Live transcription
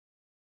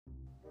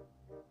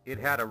It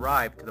had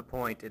arrived to the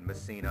point in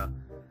Massena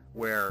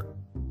where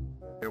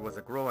there was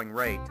a growing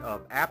rate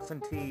of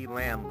absentee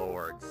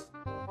landlords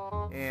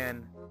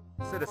and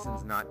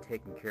citizens not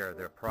taking care of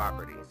their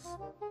properties,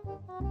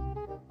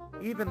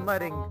 even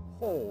letting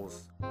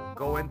holes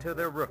go into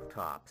their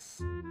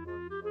rooftops.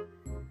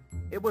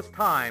 It was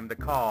time to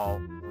call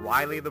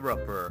Riley the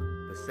Roofer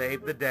to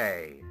save the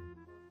day.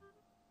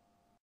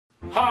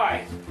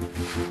 Hi.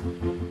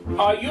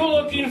 Are you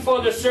looking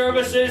for the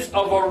services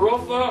of a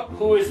roofer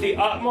who is the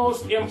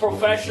utmost in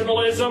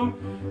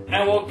professionalism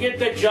and will get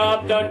the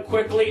job done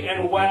quickly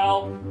and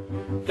well?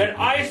 Then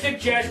I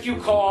suggest you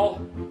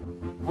call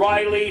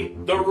Riley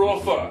the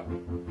Roofer.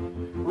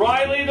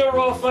 Riley the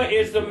Roofer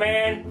is the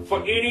man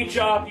for any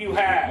job you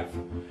have.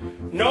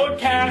 No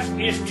task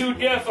is too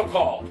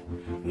difficult.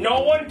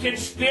 No one can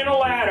spin a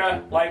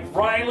ladder like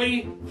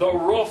Riley the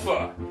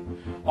Roofer.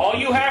 All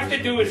you have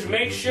to do is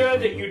make sure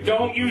that you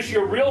don't use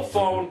your real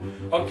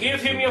phone or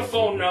give him your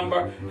phone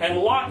number and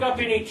lock up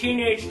any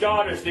teenage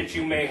daughters that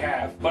you may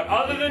have. But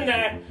other than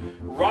that,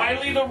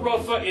 Riley the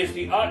Roofer is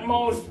the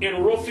utmost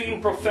in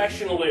roofing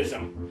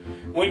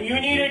professionalism. When you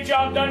need a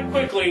job done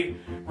quickly,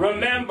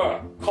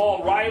 remember,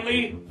 call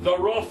Riley the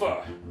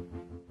Roofer.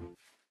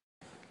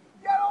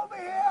 Get over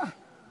here!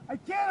 I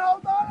can't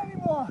hold on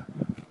anymore!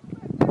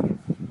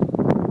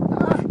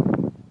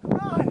 Come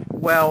on!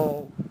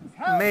 Well,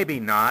 maybe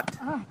not.